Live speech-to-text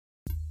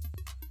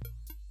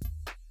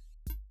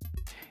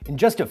In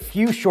just a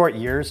few short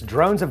years,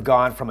 drones have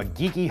gone from a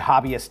geeky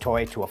hobbyist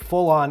toy to a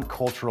full-on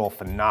cultural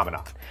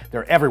phenomenon.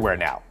 They're everywhere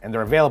now, and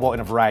they're available in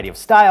a variety of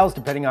styles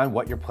depending on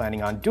what you're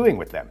planning on doing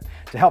with them.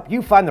 To help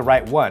you find the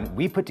right one,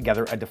 we put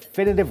together a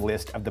definitive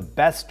list of the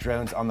best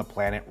drones on the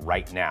planet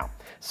right now.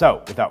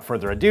 So, without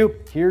further ado,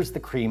 here's the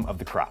cream of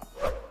the crop.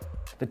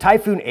 The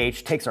Typhoon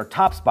H takes our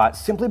top spot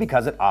simply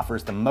because it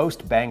offers the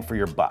most bang for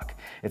your buck.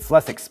 It's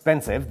less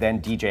expensive than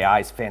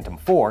DJI's Phantom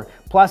 4,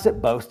 plus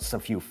it boasts a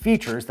few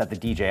features that the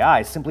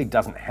DJI simply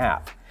doesn't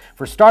have.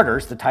 For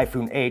starters, the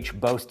Typhoon H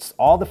boasts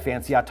all the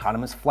fancy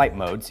autonomous flight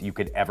modes you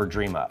could ever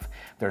dream of.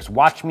 There's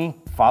Watch Me,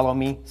 Follow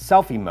Me,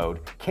 Selfie Mode,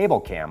 Cable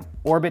Cam,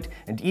 Orbit,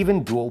 and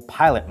even Dual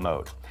Pilot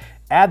Mode.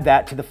 Add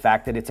that to the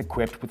fact that it's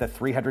equipped with a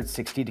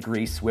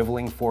 360-degree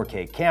swiveling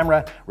 4K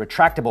camera,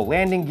 retractable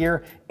landing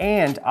gear,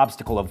 and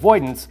obstacle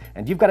avoidance,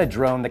 and you've got a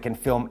drone that can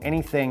film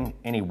anything,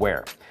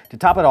 anywhere. To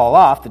top it all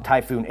off, the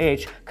Typhoon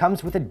H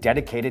comes with a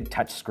dedicated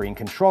touchscreen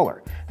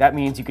controller. That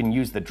means you can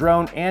use the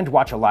drone and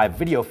watch a live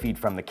video feed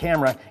from the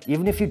camera,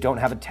 even if you don't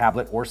have a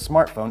tablet or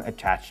smartphone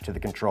attached to the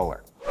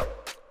controller.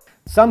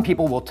 Some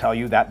people will tell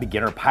you that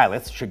beginner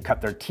pilots should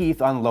cut their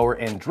teeth on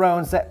lower-end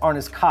drones that aren't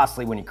as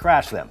costly when you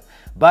crash them.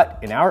 But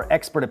in our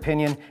expert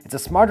opinion, it's a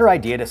smarter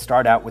idea to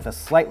start out with a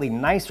slightly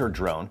nicer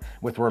drone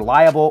with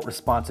reliable,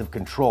 responsive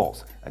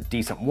controls, a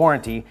decent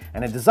warranty,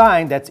 and a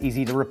design that's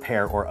easy to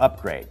repair or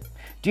upgrade.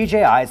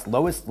 DJI's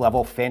lowest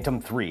level Phantom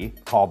 3,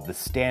 called the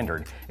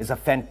Standard, is a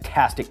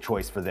fantastic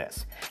choice for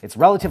this. It's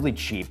relatively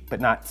cheap,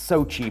 but not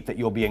so cheap that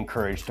you'll be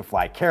encouraged to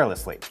fly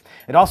carelessly.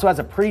 It also has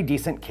a pretty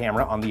decent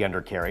camera on the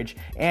undercarriage,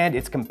 and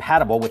it's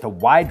compatible with a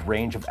wide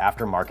range of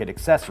aftermarket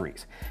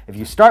accessories. If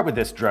you start with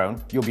this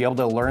drone, you'll be able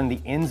to learn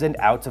the ins and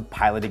outs of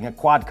piloting a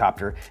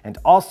quadcopter and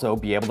also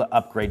be able to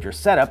upgrade your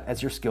setup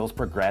as your skills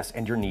progress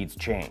and your needs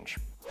change.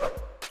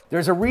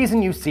 There's a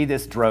reason you see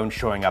this drone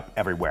showing up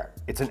everywhere.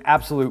 It's an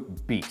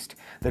absolute beast.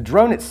 The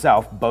drone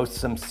itself boasts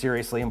some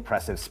seriously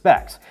impressive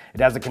specs. It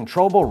has a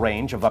controllable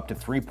range of up to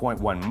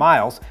 3.1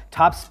 miles,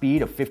 top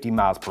speed of 50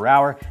 miles per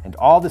hour, and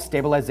all the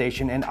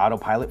stabilization and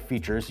autopilot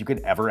features you could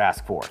ever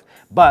ask for.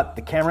 But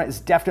the camera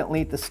is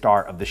definitely the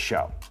star of the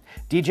show.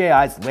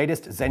 DJI's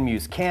latest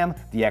Zenmuse cam,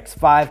 the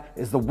X5,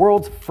 is the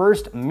world's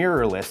first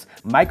mirrorless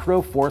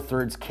micro four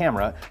thirds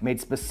camera made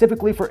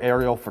specifically for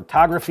aerial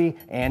photography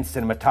and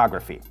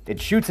cinematography.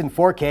 It shoots in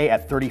 4K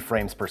at 30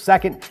 frames per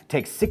second,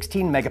 takes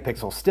 16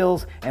 megapixel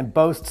stills, and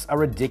boasts a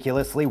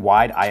ridiculously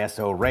wide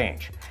ISO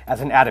range.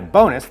 As an added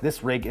bonus,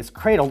 this rig is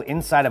cradled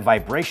inside a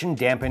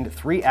vibration-dampened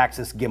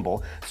 3-axis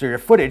gimbal, so your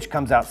footage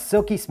comes out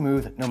silky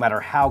smooth no matter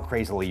how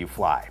crazily you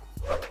fly.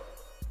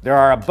 There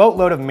are a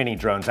boatload of mini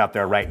drones out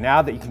there right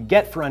now that you can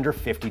get for under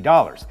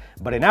 $50,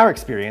 but in our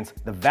experience,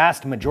 the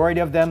vast majority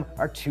of them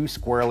are too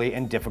squirrely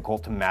and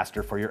difficult to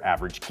master for your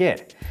average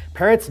kid.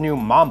 Parrot's new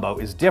Mambo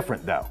is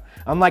different though.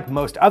 Unlike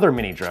most other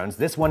mini drones,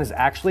 this one is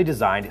actually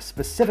designed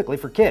specifically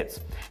for kids.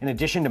 In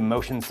addition to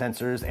motion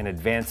sensors and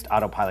advanced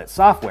autopilot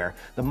software,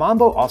 the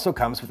Mambo also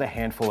comes with a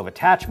handful of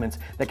attachments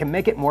that can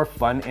make it more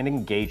fun and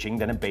engaging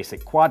than a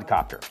basic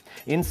quadcopter.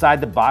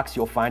 Inside the box,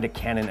 you'll find a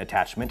cannon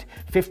attachment,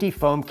 50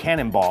 foam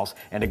cannonballs,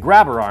 and a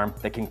grabber arm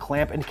that can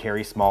clamp and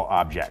carry small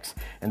objects.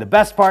 And the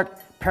best part,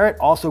 Parrot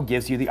also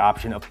gives you the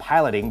option of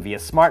piloting via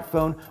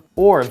smartphone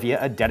or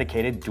via a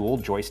dedicated dual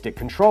joystick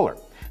controller.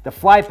 The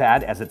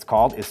FlyPad, as it's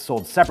called, is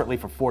sold separately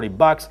for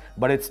 $40,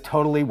 but it's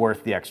totally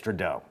worth the extra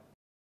dough.